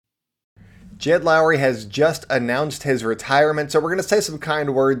Jed Lowrie has just announced his retirement, so we're going to say some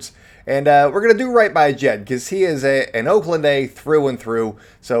kind words, and we're going to do right by Jed, because he is an Oakland A through and through,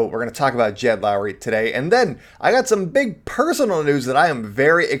 so we're going to talk about Jed Lowrie today. And then I got some big personal news that I am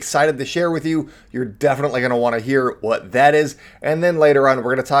very excited to share with you. You're definitely going to want to hear what that is. And then later on,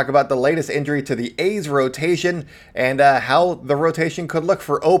 we're going to talk about the latest injury to the A's rotation and how the rotation could look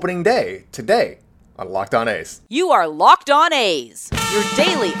for opening day today on Locked On A's. You are Locked On A's, your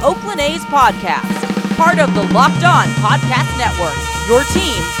daily Oakland A's podcast. Part of the Locked On Podcast Network, your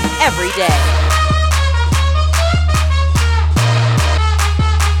team every day.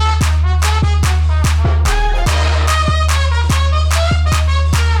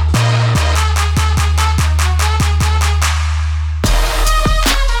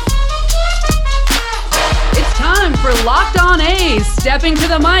 It's time for Locked On A's. Stepping to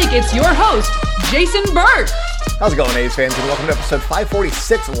the mic, it's your host, Jason Burke. How's it going, A's fans? And welcome to episode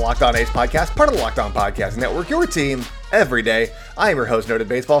 546 of the Locked On A's podcast, part of the Locked On Podcast Network, your team every day. I am your host, noted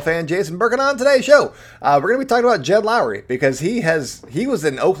baseball fan Jason Burke, and on today's show, we're going to be talking about Jed Lowrie because he was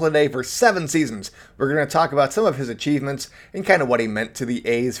in Oakland A for 7 seasons. We're going to talk about some of his achievements and kind of what he meant to the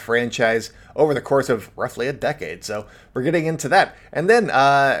A's franchise over the course of roughly a decade. So we're getting into that. And then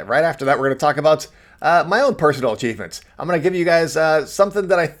right after that, we're going to talk about my own personal achievements. I'm going to give you guys something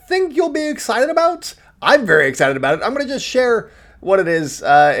that I think you'll be excited about. I'm very excited about it. I'm going to just share what it is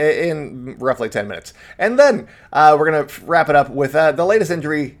in roughly 10 minutes. And then we're going to wrap it up with the latest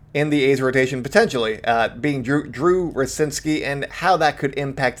injury in the A's rotation, potentially being Drew Rosinski, and how that could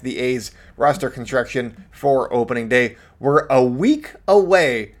impact the A's roster construction for opening day. We're a week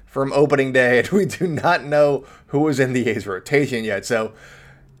away from opening day, and we do not know who is in the A's rotation yet. So,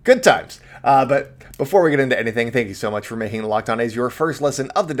 good times. But before we get into anything, thank you so much for making Locked On A's your first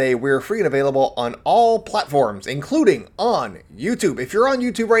listen of the day. We're free and available on all platforms, including on YouTube. If you're on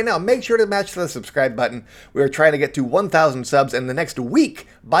YouTube right now, make sure to match the subscribe button. We are trying to get to 1,000 subs in the next week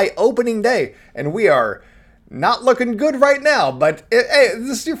by opening day, and we are not looking good right now, but hey,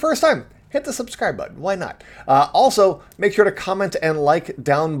 this is your first time. Hit the subscribe button. Why not? Also, make sure to comment and like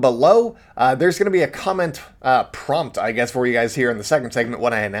down below. There's going to be a comment prompt, I guess, for you guys here in the second segment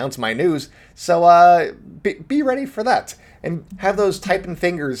when I announce my news. So be ready for that. And have those typing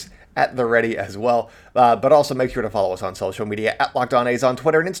fingers at the ready as well. But also make sure to follow us on social media at Locked On A's on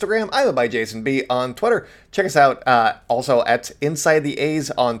Twitter and Instagram. I'm by Jason B on Twitter. Check us out also at Inside the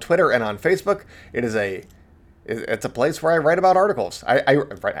A's on Twitter and on Facebook. It's a place where I write about articles. I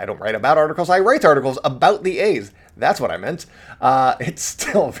don't write about articles. I write articles about the A's. That's what I meant. It's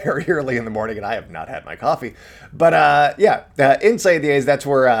still very early in the morning, and I have not had my coffee. But Inside the A's, that's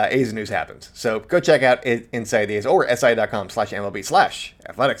where A's news happens. So go check out Inside the A's or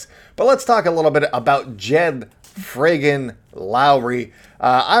si.com/MLB/athletics. But let's talk a little bit about Jed friggin' Lowrie.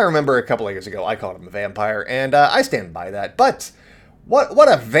 I remember a couple of years ago, I called him a vampire, and I stand by that. But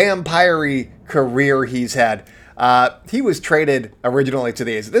what a vampire-y career he's had. He was traded originally to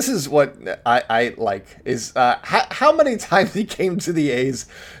the A's. This is what I like, is how many times he came to the A's,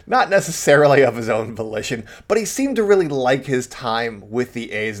 not necessarily of his own volition, but he seemed to really like his time with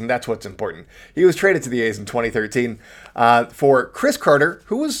the A's, and that's what's important. He was traded to the A's in 2013 for Chris Carter,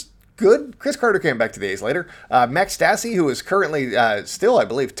 who was good. Chris Carter came back to the A's later. Max Stassi, who is currently still, I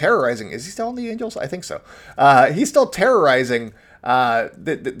believe, terrorizing. Is he still on the Angels? I think so. He's still terrorizing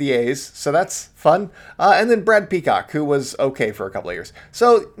the A's, so that's fun. And then Brad Peacock, who was okay for a couple of years.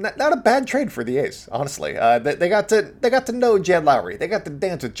 So not a bad trade for the A's, honestly. They got to know Jed Lowrie. They got to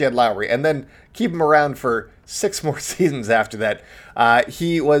dance with Jed Lowrie, and then keep him around for 6 more seasons after that.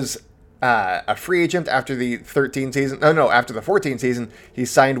 He was a free agent after the 13 season. After the 14 season, he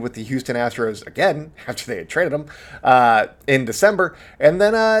signed with the Houston Astros again after they had traded him in December, and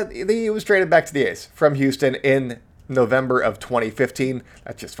then he was traded back to the A's from Houston in November of 2015.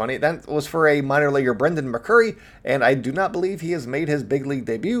 That's just funny. That was for a minor leaguer, Brendan McCurry, and I do not believe he has made his big league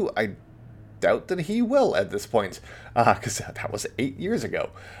debut. I doubt that he will at this point, because that was 8 years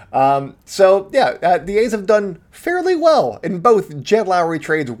ago. The A's have done fairly well in both Jed Lowrie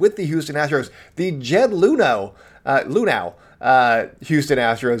trades with the Houston Astros. The Jed Luhnow Houston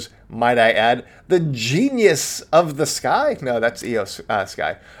Astros, might I add, the genius of the sky. No, that's EOS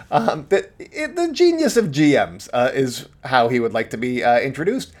Sky. The genius of GMs is how he would like to be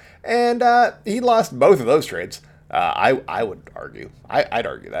introduced, and he lost both of those trades. I would argue. I'd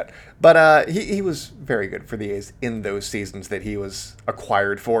argue that. But he was very good for the A's in those seasons that he was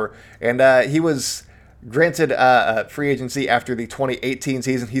acquired for, and he was granted free agency after the 2018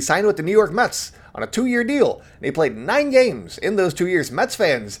 season. He signed with the New York Mets on a 2-year deal, and he played 9 games in those 2 years. Mets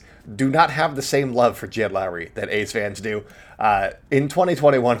fans do not have the same love for Jed Lowrie that A's fans do. In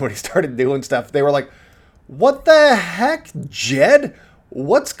 2021, when he started doing stuff, they were like, what the heck, Jed?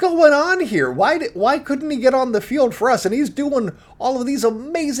 What's going on here? Why couldn't he get on the field for us? And he's doing all of these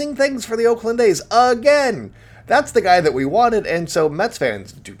amazing things for the Oakland A's again. That's the guy that we wanted, and so Mets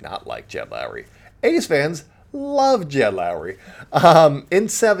fans do not like Jed Lowrie. A's fans love Jed Lowrie. In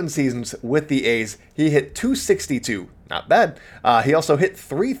 7 seasons with the A's, he hit .262. Not bad. He also hit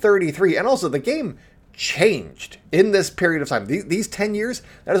 .333, and also the game changed in this period of time. These 10 years,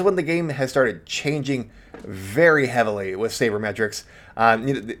 that is when the game has started changing very heavily with sabermetrics.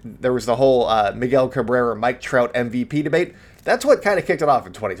 There was the whole Miguel Cabrera, Mike Trout MVP debate. That's what kind of kicked it off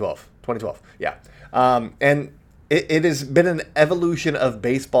in 2012, yeah. And it has been an evolution of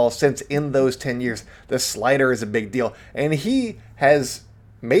baseball since in those 10 years. The slider is a big deal. And he has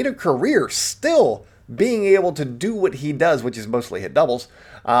made a career still being able to do what he does, which is mostly hit doubles.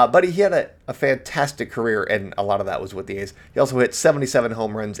 But he had a fantastic career, and a lot of that was with the A's. He also hit 77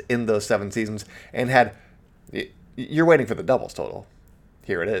 home runs in those 7 seasons and had, you're waiting for the doubles total.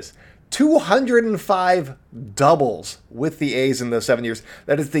 Here it is. 205 doubles with the A's in those 7 years.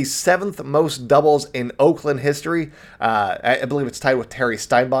 That is the 7th most doubles in Oakland history. I believe it's tied with Terry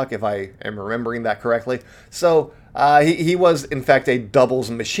Steinbach, if I am remembering that correctly. So he was, in fact, a doubles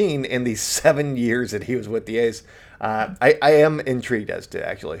machine in the 7 years that he was with the A's. I am intrigued as to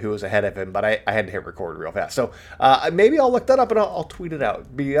actually who was ahead of him, but I had to hit record real fast. So maybe I'll look that up and I'll tweet it out.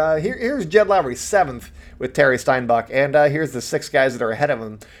 Here's Jed Lowrie, 7th with Terry Steinbach, and here's the 6 guys that are ahead of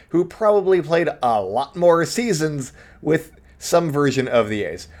him who probably played a lot more seasons with some version of the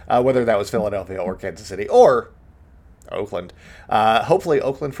A's, whether that was Philadelphia or Kansas City or Oakland. Hopefully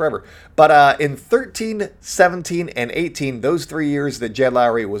Oakland forever. But in 13, 17, and 18, those 3 years that Jed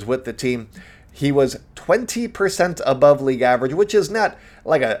Lowrie was with the team, he was 20% above league average, which is not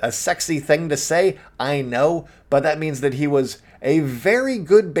like a sexy thing to say, I know, but that means that he was a very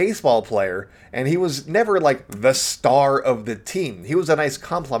good baseball player, and he was never like the star of the team. He was a nice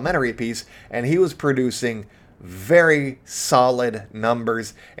complimentary piece, and he was producing very solid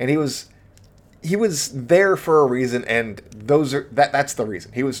numbers, and he was there for a reason, and that's the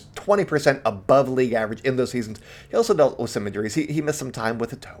reason. He was 20% above league average in those seasons. He also dealt with some injuries. He missed some time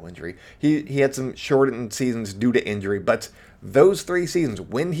with a toe injury. He had some shortened seasons due to injury, but those 3 seasons,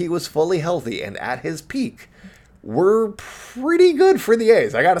 when he was fully healthy and at his peak, were pretty good for the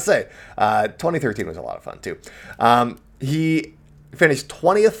A's, I gotta say. 2013 was a lot of fun, too. He finished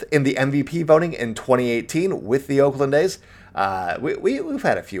 20th in the MVP voting in 2018 with the Oakland A's. We've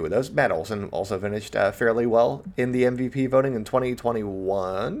had a few of those. Matt Olson also finished fairly well in the MVP voting in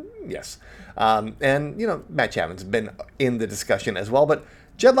 2021. Yes. And, Matt Chapman's been in the discussion as well. But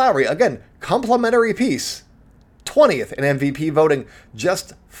Jed Lowrie, again, complimentary piece. 20th in MVP voting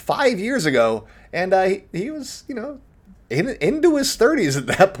just 5 years ago. And he was, into his 30s at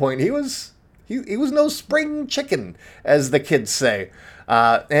that point. He was no spring chicken, as the kids say.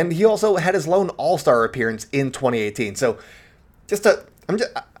 And he also had his lone All-Star appearance in 2018. So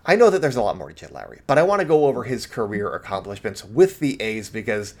I know that there's a lot more to Jed Lowrie, but I want to go over his career accomplishments with the A's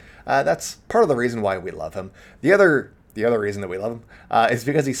because that's part of the reason why we love him. The other reason that we love him is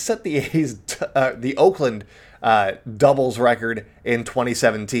because he set the A's, the Oakland doubles record in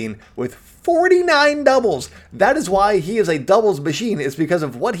 2017 with 49 doubles. That is why he is a doubles machine, is because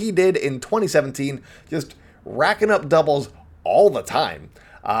of what he did in 2017, just racking up doubles all the time.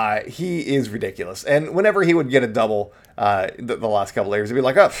 He is ridiculous. And whenever he would get a double the last couple of years, he'd be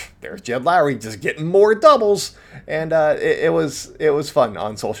like, oh, there's Jed Lowrie just getting more doubles. And it was fun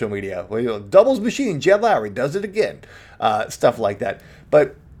on social media. Well, doubles machine, Jed Lowrie does it again. Stuff like that.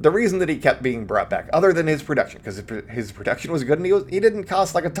 But the reason that he kept being brought back, other than his production, because his production was good and he didn't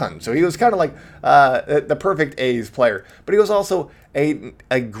cost like a ton. So he was kind of like the perfect A's player. But he was also a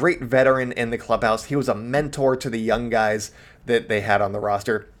great veteran in the clubhouse. He was a mentor to the young guys that they had on the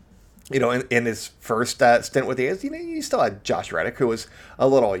roster. In his first stint with the A's, you still had Josh Reddick, who was a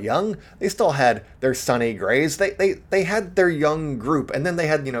little young. They still had their Sonny Grays. They had their young group, and then they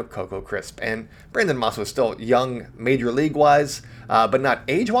had, Coco Crisp. And Brandon Moss was still young major league-wise, but not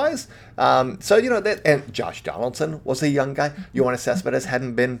age-wise. And Josh Donaldson was a young guy. Yoenis Cespedes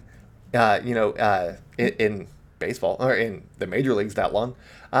hadn't been, in baseball or in the major leagues that long.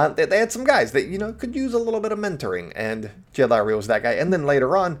 They had some guys that, could use a little bit of mentoring, and Jed Lowrie was that guy. And then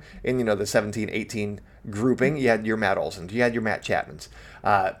later on in, the 17-18 grouping, you had your Matt Olsons, you had your Matt Chapmans,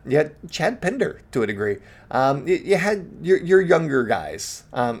 you had Chad Pinder to a degree. You had your younger guys.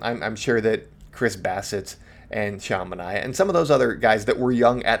 I'm sure that Chris Bassett and Sean Manaea and some of those other guys that were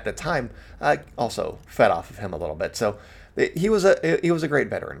young at the time also fed off of him a little bit. So he was a great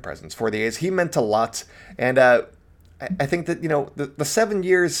veteran presence for the A's. He meant a lot, and I think that, the 7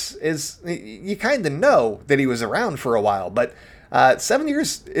 years is, you kind of know that he was around for a while, but 7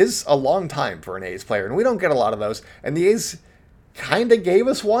 years is a long time for an A's player, and we don't get a lot of those. And the A's kind of gave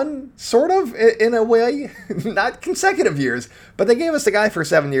us one, sort of, in a way, not consecutive years, but they gave us the guy for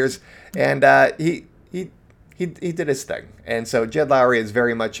 7 years, and he did his thing. And so Jed Lowrie is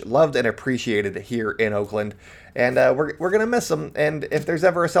very much loved and appreciated here in Oakland. And we're going to miss him. And if there's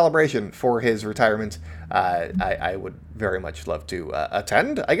ever a celebration for his retirement, I would very much love to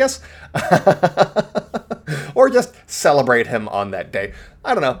attend, I guess. Or just celebrate him on that day.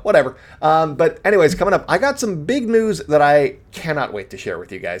 I don't know, whatever. But anyways, coming up, I got some big news that I cannot wait to share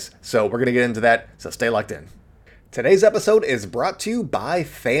with you guys. So we're going to get into that, so stay locked in. Today's episode is brought to you by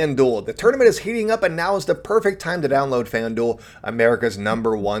FanDuel. The tournament is heating up, and now is the perfect time to download FanDuel, America's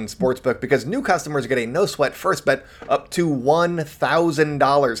 #1 sportsbook, because new customers get a no-sweat first bet up to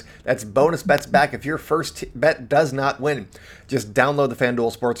 $1,000. That's bonus bets back if your first bet does not win. Just download the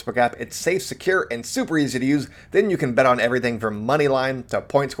FanDuel Sportsbook app. It's safe, secure, and super easy to use. Then you can bet on everything from money line to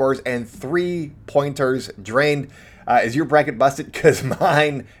point scores and three-pointers drained. Is your bracket busted? Because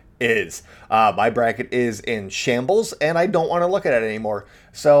mine is. My bracket is in shambles, and I don't want to look at it anymore.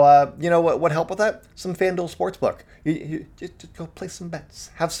 So, you know what would help with that? Some FanDuel Sportsbook. You just go play some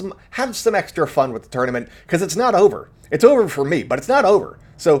bets. Have some extra fun with the tournament, because it's not over. It's over for me, but it's not over.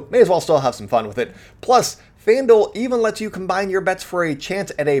 So, may as well still have some fun with it. Plus, FanDuel even lets you combine your bets for a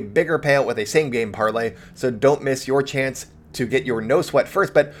chance at a bigger payout with a same-game parlay, so don't miss your chance to get your no-sweat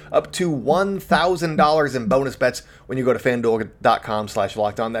first bet up to $1,000 in bonus bets when you go to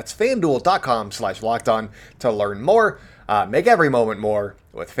FanDuel.com/lockedon. That's FanDuel.com/lockedon to learn more. Make every moment more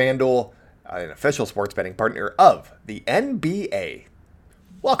with FanDuel, an official sports betting partner of the NBA.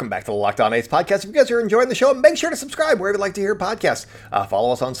 Welcome back to the Locked On A's podcast. If you guys are enjoying the show, make sure to subscribe wherever you'd like to hear podcasts.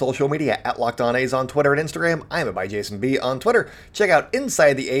 Follow us on social media at Locked On A's on Twitter and Instagram. I am at @JasonB on Twitter. Check out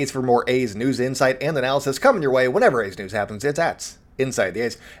Inside the A's for more A's news, insight, and analysis coming your way whenever A's news happens. It's at Inside the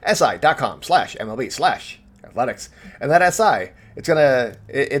A's, SI.com/MLB/athletics. And that SI,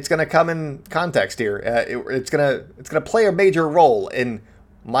 it's gonna come in context here. It's gonna play a major role in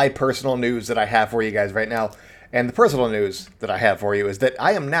my personal news that I have for you guys right now. And the personal news that I have for you is that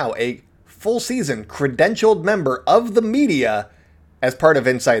I am now a full season credentialed member of the media as part of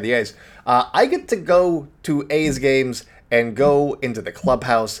Inside the A's. I get to go to A's games and go into the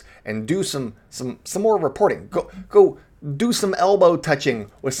clubhouse and do some more reporting. Go do some elbow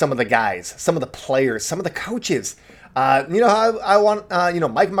touching with some of the guys, some of the players, some of the coaches. You know how I want,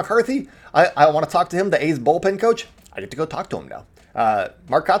 Mike McCarthy? I want to talk to him, the A's bullpen coach. I get to go talk to him now.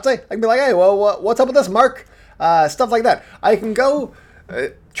 Mark Kotze, I can be like, hey, well, what's up with this, Mark? Stuff like that. I can go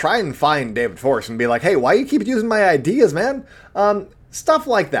try and find David Force and be like, hey, why you keep using my ideas, man? Stuff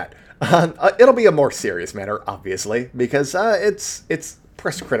like that. It'll be a more serious matter, obviously, because it's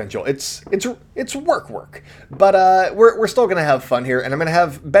press credential. It's work. But we're still gonna have fun here, and I'm gonna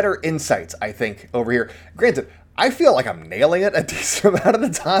have better insights, I think, over here. Granted, I feel like I'm nailing it a decent amount of the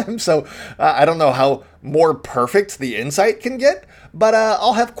time, so I don't know how more perfect the insight can get, but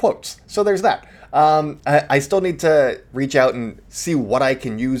I'll have quotes, so there's that. I still need to reach out and see what I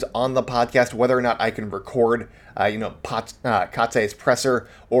can use on the podcast, whether or not I can record, Kotze's presser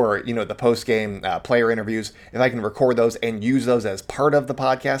or, the post-game player interviews, if I can record those and use those as part of the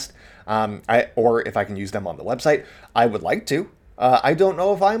podcast, or if I can use them on the website. I would like to. I don't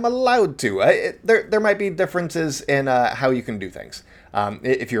know if I'm allowed to. There might be differences in how you can do things.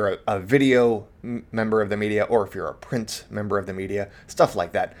 If you're a video member of the media or if you're a print member of the media, stuff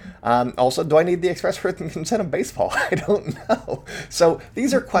like that. Also, do I need the express written consent of baseball? I don't know. So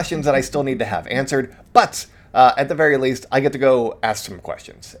these are questions that I still need to have answered, but at the very least, I get to go ask some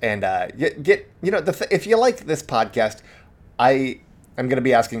questions. And if you like this podcast, I'm going to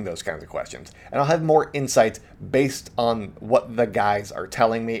be asking those kinds of questions. And I'll have more insight based on what the guys are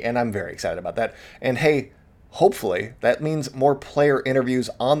telling me, and I'm very excited about that. And hey, hopefully that means more player interviews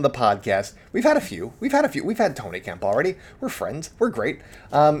on the podcast. We've had a few. We've had Tony Kemp already. We're friends. We're great.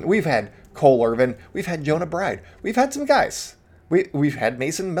 We've had Cole Irvin. We've had Jonah Bride. We've had some guys. We've had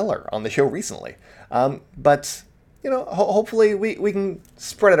Mason Miller on the show recently. But hopefully we can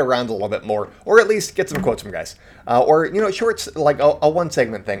spread it around a little bit more, or at least get some quotes from guys. Or shorts, like a one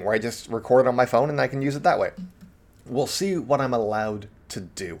segment thing where I just record on my phone and I can use it that way. We'll see what I'm allowed to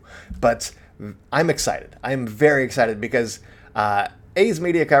do. But I'm excited. I'm very excited because A's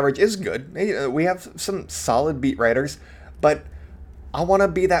media coverage is good. We have some solid beat writers, but I want to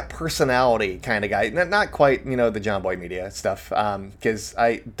be that personality kind of guy. Not quite, the John Boy media stuff, because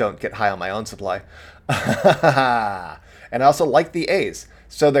I don't get high on my own supply. and I also like the A's.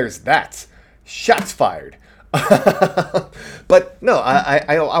 So there's that. Shots fired. But no,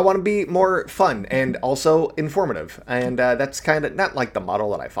 I want to be more fun and also informative, and that's kind of not like the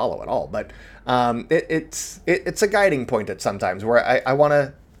model that I follow at all, but it's a guiding point at sometimes where I want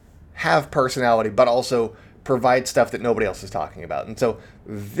to have personality, but also provide stuff that nobody else is talking about. And so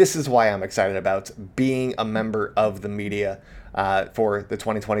this is why I'm excited about being a member of the media for the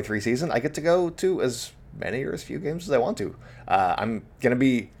 2023 season. I get to go to as many or as few games as I want to. I'm going to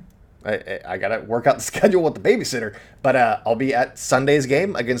be... I got to work out the schedule with the babysitter, but I'll be at Sunday's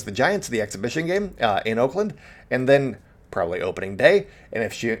game against the Giants, the exhibition game in Oakland, and then probably opening day. And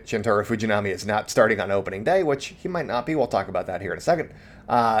if Shintaro Fujinami is not starting on opening day, which he might not be, we'll talk about that here in a second,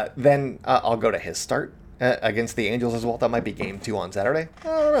 then I'll go to his start against the Angels as well. That might be game 2 on Saturday. I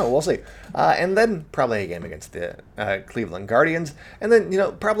don't know. We'll see. And then probably a game against the Cleveland Guardians, and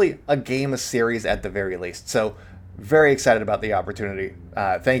then, probably a game, a series at the very least. So very excited about the opportunity.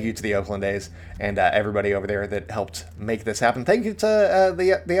 Thank you to the Oakland A's and everybody over there that helped make this happen. Thank you to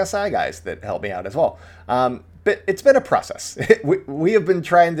the SI guys that helped me out as well. But it's been a process. We have been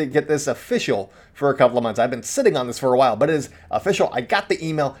trying to get this official for a couple of months. I've been sitting on this for a while, but it is official. I got the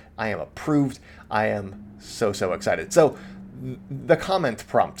email. I am approved. I am so excited. So the comment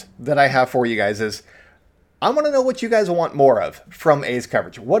prompt that I have for you guys is, I want to know what you guys want more of from A's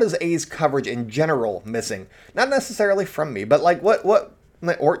coverage. What is A's coverage in general missing? Not necessarily from me, but like what,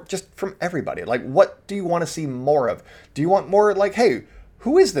 or just from everybody. Like, what do you want to see more of? Do you want more like, hey,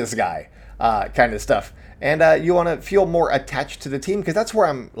 who is this guy? Kind of stuff. And you want to feel more attached to the team, because that's where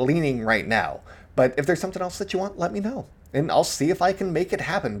I'm leaning right now. But if there's something else that you want, let me know. And I'll see if I can make it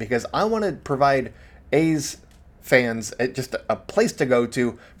happen, because I want to provide A's fans just a place to go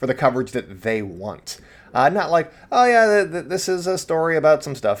to for the coverage that they want. Not like, oh yeah, this is a story about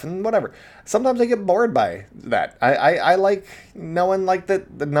some stuff and whatever. Sometimes I get bored by that. I like knowing like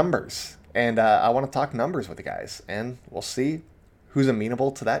the numbers, and I want to talk numbers with the guys, and we'll see who's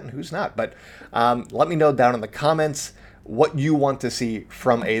amenable to that and who's not. But let me know down in the comments what you want to see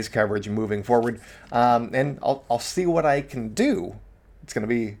from A's coverage moving forward, and I'll see what I can do. It's gonna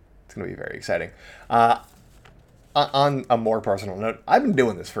be very exciting. On a more personal note, I've been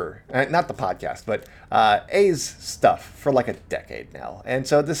doing this for, not the podcast, but A's stuff for like a decade now. And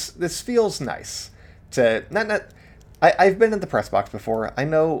so this feels nice to, I've been in the press box before. I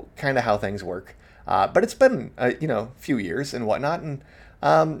know kind of how things work, but it's been, a few years and whatnot. And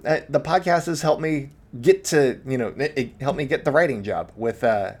the podcast has helped me get to, it helped me get the writing job with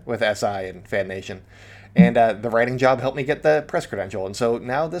SI and Fan Nation. And the writing job helped me get the press credential. And so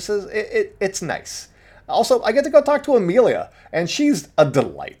now it's nice. Also, I get to go talk to Amelia, and she's a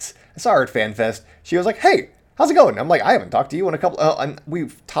delight. I saw her at FanFest. She was like, hey, how's it going? I'm like, I haven't talked to you in a couple... and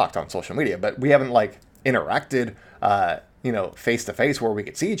we've talked on social media, but we haven't, interacted, face-to-face where we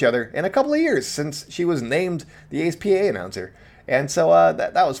could see each other in a couple of years since she was named the A's PA announcer. And so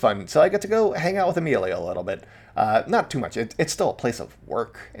that was fun. So I get to go hang out with Amelia a little bit. Not too much. It's still a place of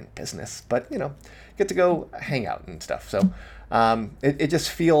work and business, but, get to go hang out and stuff. So it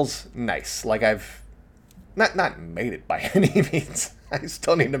just feels nice. Like I've... Not made it by any means. I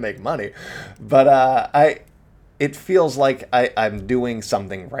still need to make money, but it feels like I'm doing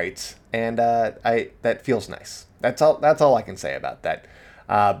something right, and that feels nice. That's all I can say about that.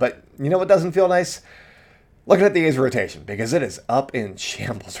 But you know what doesn't feel nice? Looking at the A's rotation, because it is up in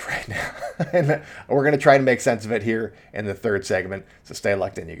shambles right now, and we're gonna try to make sense of it here in the third segment. So stay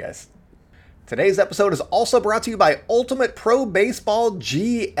locked in, you guys. Today's episode is also brought to you by Ultimate Pro Baseball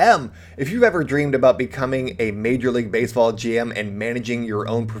GM. If you've ever dreamed about becoming a Major League Baseball GM and managing your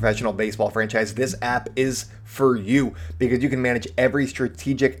own professional baseball franchise, this app is for you, because you can manage every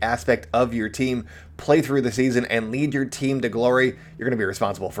strategic aspect of your team, play through the season, and lead your team to glory. You're going to be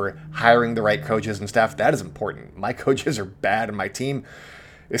responsible for hiring the right coaches and staff. That is important. My coaches are bad, and my team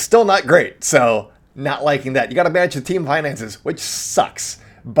is still not great, so not liking that. You got to manage the team finances, which sucks.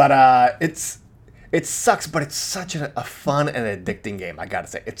 But it sucks, but it's such a fun and addicting game, I gotta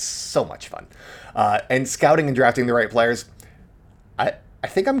say. It's so much fun. And scouting and drafting the right players, I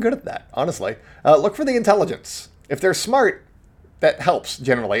think I'm good at that, honestly. Look for the intelligence. If they're smart, that helps,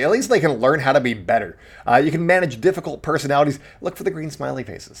 generally. At least they can learn how to be better. You can manage difficult personalities. Look for the green smiley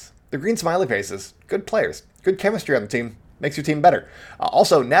faces. The green smiley faces, good players, good chemistry on the team. Makes your team better.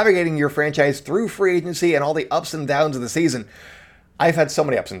 Also, navigating your franchise through free agency and all the ups and downs of the season. I've had so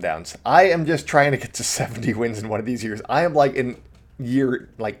many ups and downs. I am just trying to get to 70 wins in one of these years. I am in year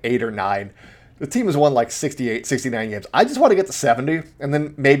 8 or 9. The team has won 68, 69 games. I just want to get to 70, and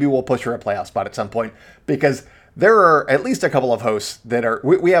then maybe we'll push for a playoff spot at some point, because there are at least a couple of hosts that are...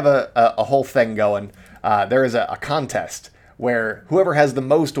 We have a whole thing going there is a contest where whoever has the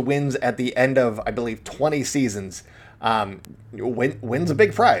most wins at the end of, I believe, 20 seasons wins a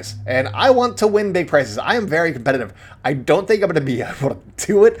big prize. And I want to win big prizes. I am very competitive. I don't think I'm going to be able to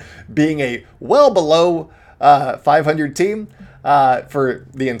do it being a well below 500 team for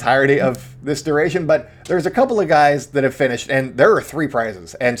the entirety of this duration, but there's a couple of guys that have finished, and there are 3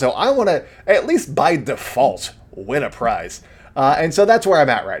 prizes. And so I want to, at least by default, win a prize. And so that's where I'm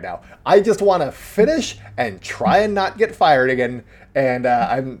at right now. I just want to finish and try and not get fired again. And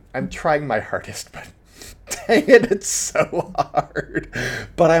I'm trying my hardest, but dang it, it's so hard.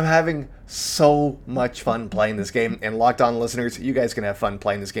 But I'm having so much fun playing this game. And Locked On listeners, you guys can have fun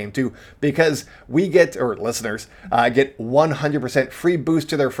playing this game too, because we get, or listeners, get 100% free boost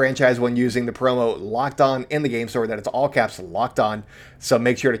to their franchise when using the promo Locked On in the game store. That it's all caps Locked On. So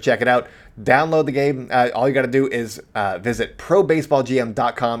make sure to check it out. Download the game. All you got to do is visit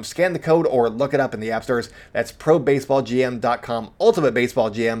probaseballgm.com, scan the code, or look it up in the app stores. That's probaseballgm.com, Ultimate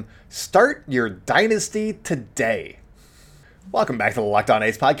Baseball GM. Start your dynasty today. Welcome back to the Locked On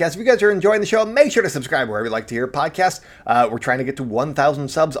A's podcast. If you guys are enjoying the show, make sure to subscribe wherever you like to hear podcasts. We're trying to get to 1,000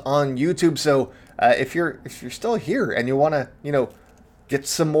 subs on YouTube, so if you're still here and you want to, get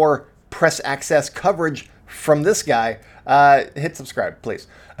some more press access coverage from this guy, hit subscribe, please.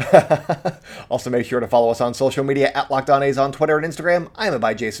 Also, make sure to follow us on social media at Locked On A's on Twitter and Instagram. I am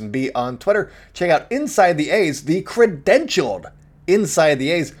by Jason B on Twitter. Check out Inside the A's, the credentialed Inside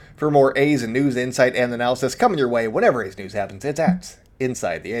the A's, for more A's and news, insight, and analysis coming your way whenever A's news happens. It's at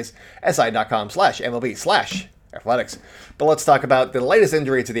Inside the A's, si.com/MLB/athletics. But let's talk about the latest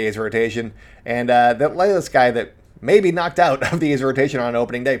injury to the A's rotation, and the latest guy that may be knocked out of the A's rotation on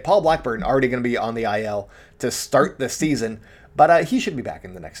opening day. Paul Blackburn, already going to be on the IL to start the season, but he should be back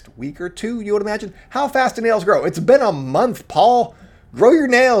in the next week or two, you would imagine. How fast do nails grow? It's been a month, Paul. Grow your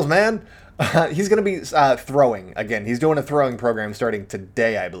nails, man. He's going to be throwing again. He's doing a throwing program starting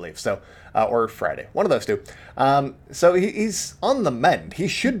today, I believe. So, or Friday, one of those two. So he's on the mend. He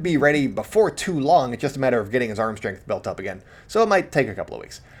should be ready before too long. It's just a matter of getting his arm strength built up again. So it might take a couple of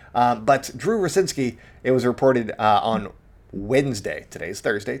weeks. But Drew Rosinski, it was reported on Wednesday, today's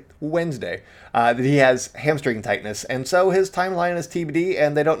Thursday, Wednesday, that he has hamstring tightness. And so his timeline is TBD,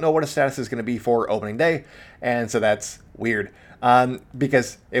 and they don't know what his status is going to be for opening day. And so that's weird.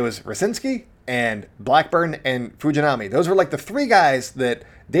 Because it was Rosinski and Blackburn and Fujinami. Those were like the 3 guys that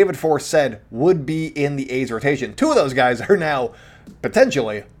David Force said would be in the A's rotation. 2 of those guys are now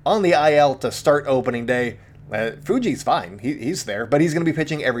potentially on the IL to start opening day. Fuji's fine. He's there, but he's going to be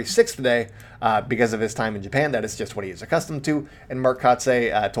pitching every 6th day because of his time in Japan. That is just what he is accustomed to. And Mark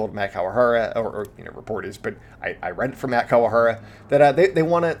Kotsay told Matt Kawahara, or reporters, but I read it from Matt Kawahara, that they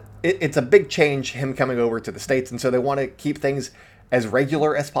want to, it's a big change, him coming over to the States, and so they want to keep things as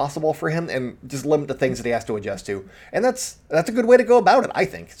regular as possible for him and just limit the things that he has to adjust to. And that's a good way to go about it, I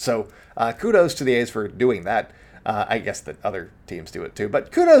think. So kudos to the A's for doing that. I guess that other teams do it too,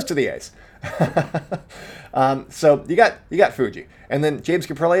 but kudos to the A's. So you got Fuji, and then James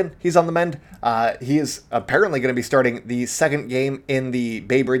Caprillion, he's on the mend. He is apparently going to be starting the second game in the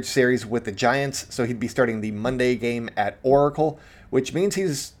Bay Bridge series with the Giants, so he'd be starting the Monday game at Oracle, which means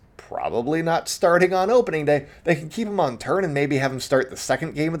he's probably not starting on opening day. They can keep him on turn and maybe have him start the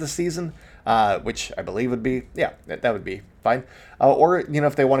second game of the season, which I believe would be, that would be fine. Or,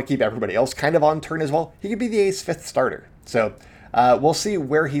 if they want to keep everybody else kind of on turn as well, he could be the A's 5th starter. So we'll see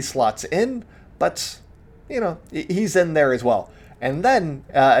where he slots in, but, he's in there as well. And then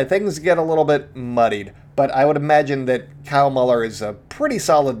things get a little bit muddied, but I would imagine that Kyle Muller is a pretty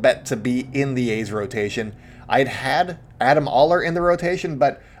solid bet to be in the A's rotation. I'd had Adam Oller in the rotation,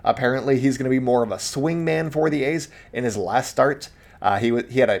 but apparently he's going to be more of a swing man for the A's in his last start.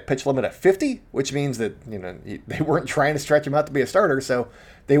 He had a pitch limit of 50, which means that they weren't trying to stretch him out to be a starter, so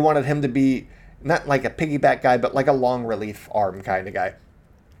they wanted him to be not like a piggyback guy, but like a long relief arm kind of guy.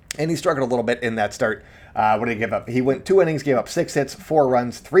 And he struggled a little bit in that start. What did he give up? He went 2 innings, gave up 6 hits, 4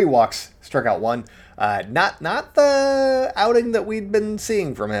 runs, 3 walks, struck out 1. Not the outing that we'd been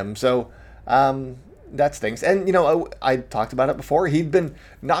seeing from him. So that stinks. And, I talked about it before. He'd been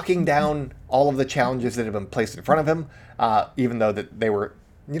knocking down all of the challenges that had been placed in front of him, even though that they were,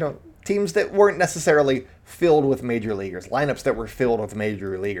 teams that weren't necessarily filled with major leaguers, lineups that were filled with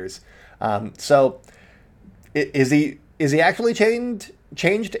major leaguers. So is he actually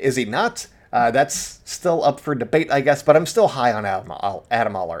changed? Is he not? That's still up for debate, I guess, but I'm still high on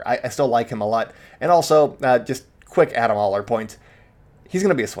Adam Oller. I still like him a lot. And also, just quick Adam Oller point, he's going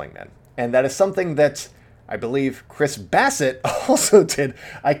to be a swingman. And that is something that I believe Chris Bassett also did.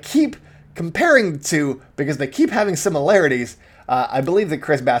 I keep comparing the two because they keep having similarities. I believe that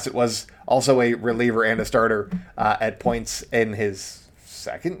Chris Bassett was also a reliever and a starter at points in his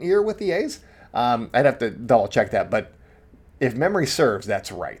second year with the A's. I'd have to double check that, but if memory serves,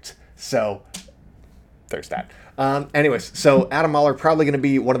 that's right. So there's that. Anyways, so Adam Muller probably going to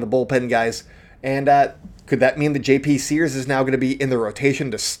be one of the bullpen guys, and could that mean that JP Sears is now going to be in the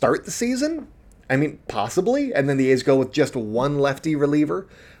rotation to start the season? I mean, possibly, and then the A's go with just one lefty reliever.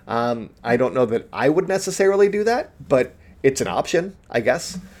 I don't know that I would necessarily do that, but it's an option, I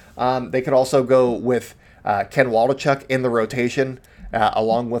guess. They could also go with Ken Waldichuk in the rotation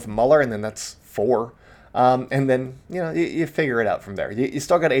along with Muller, and then that's 4. And then, you figure it out from there. You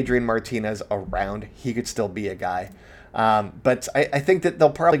still got Adrian Martinez around. He could still be a guy. But I think that they'll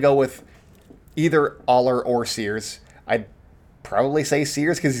probably go with either Aller or Sears. I'd probably say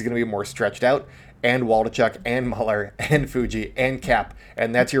Sears because he's going to be more stretched out, and Waldichuk and Muller and Fuji and Cap,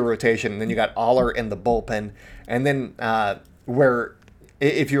 and that's your rotation. And then you got Aller in the bullpen, and then where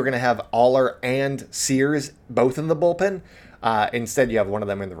if you're going to have Aller and Sears both in the bullpen, instead you have one of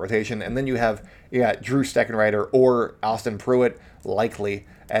them in the rotation, and then you have Drew Steckenrider or Austin Pruitt likely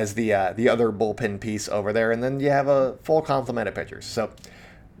as the other bullpen piece over there, and then you have a full complement of pitchers. So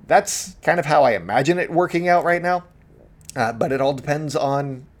that's kind of how I imagine it working out right now. But it all depends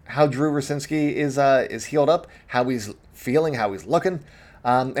on how Drew Rucinski is healed up, how he's feeling, how he's looking.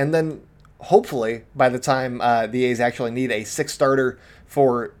 And then hopefully by the time the A's actually need a 6th starter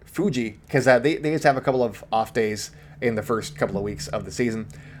for Fuji, because they just have a couple of off days in the first couple of weeks of the season.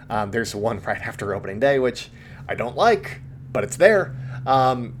 There's one right after opening day, which I don't like, but it's there.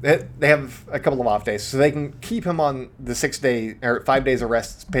 They have a couple of off days, so they can keep him on the 6-day or 5 days of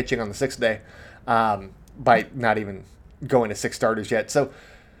rest pitching on the 6th day by not even going to 6 starters yet. So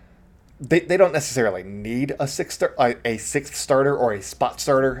they don't necessarily need a 6th starter or a spot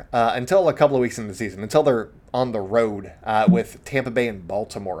starter until a couple of weeks in the season, until they're on the road with Tampa Bay and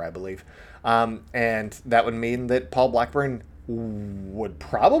Baltimore, I believe. And that would mean that Paul Blackburn would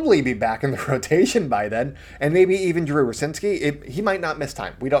probably be back in the rotation by then, and maybe even Drew Rucinski. He might not miss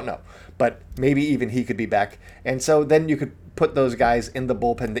time. We don't know. But maybe even he could be back. And so then you could put those guys in the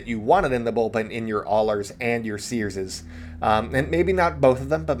bullpen that you wanted in the bullpen in your Allers and your Searses. And maybe not both of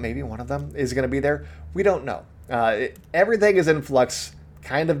them, but maybe one of them is going to be there. We don't know. Everything is in flux,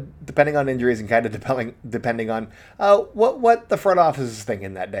 kind of depending on injuries and kind of depending on what the front office is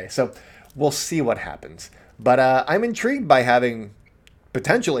thinking that day. So we'll see what happens. But I'm intrigued by having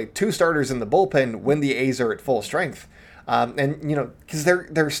potentially 2 starters in the bullpen when the A's are at full strength. And, because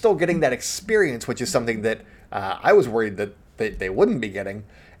they're still getting that experience, which is something that I was worried that they wouldn't be getting.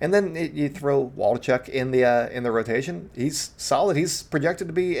 And then you throw Waldichuk in the rotation. He's solid. He's projected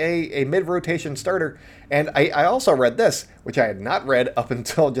to be a mid-rotation starter. And I also read this, which I had not read up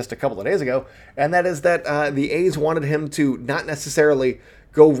until just a couple of days ago, and that is that the A's wanted him to not necessarily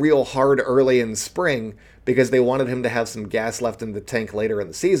go real hard early in spring because they wanted him to have some gas left in the tank later in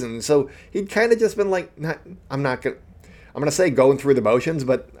the season. So he'd kind of just been like, I'm going to say going through the motions,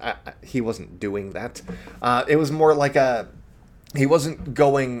 but he wasn't doing that. It was more like he wasn't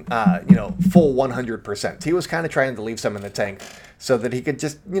going, full 100%. He was kind of trying to leave some in the tank so that he could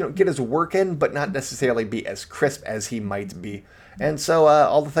just, get his work in, but not necessarily be as crisp as he might be. And so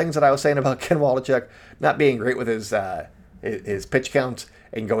all the things that I was saying about Ken Waldichuk not being great with his pitch count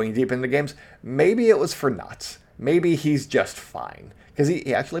and going deep into games, maybe it was for naught. Maybe he's just fine. Because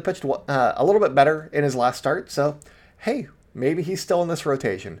he actually pitched a little bit better in his last start. So, hey, maybe he's still in this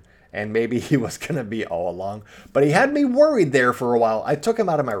rotation. And maybe he was going to be all along. But he had me worried there for a while. I took him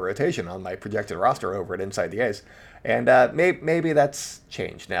out of my rotation on my projected roster over at Inside the A's. And maybe that's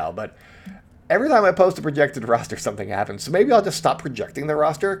changed now. But every time I post a projected roster, something happens. So maybe I'll just stop projecting the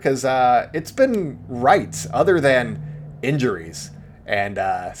roster. Because it's been right, other than injuries. And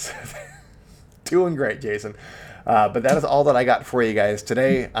doing great, Jason. But that is all that I got for you guys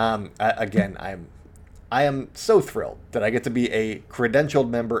today. Again, I am so thrilled that I get to be a credentialed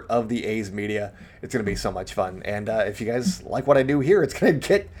member of the A's media. It's going to be so much fun. And if you guys like what I do here, it's going to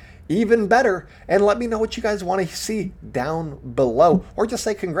get even better. And let me know what you guys want to see down below. Or just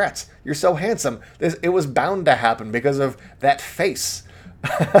say congrats. You're so handsome. It was bound to happen because of that face.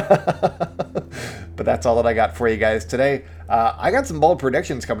 But that's all that I got for you guys today. I got some bold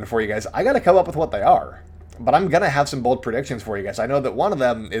predictions coming for you guys. I got to come up with what they are. But I'm going to have some bold predictions for you guys. I know that one of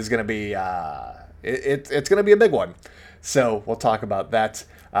them is going to be... It's going to be a big one. So we'll talk about that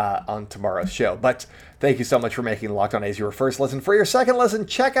on tomorrow's show. But thank you so much for making Locked On A's your first listen. For your second listen,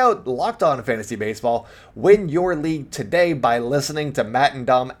 check out Locked On Fantasy Baseball. Win your league today by listening to Matt and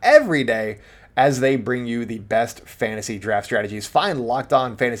Dom every day as they bring you the best fantasy draft strategies. Find Locked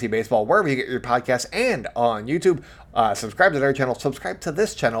On Fantasy Baseball wherever you get your podcasts and on YouTube. Subscribe to their channel. Subscribe to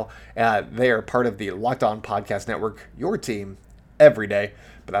this channel. They are part of the Locked On Podcast Network, your team every day.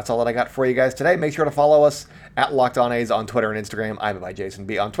 But that's all that I got for you guys today. Make sure to follow us at Locked On A's on Twitter and Instagram. I'm by Jason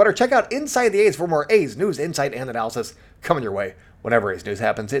B on Twitter. Check out Inside the A's for more A's news, insight, and analysis coming your way whenever A's news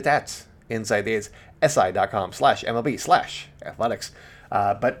happens. It's at Inside the A's, si.com/MLB/athletics.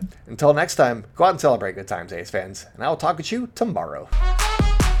 But until next time, go out and celebrate good times, A's fans. And I will talk with you tomorrow.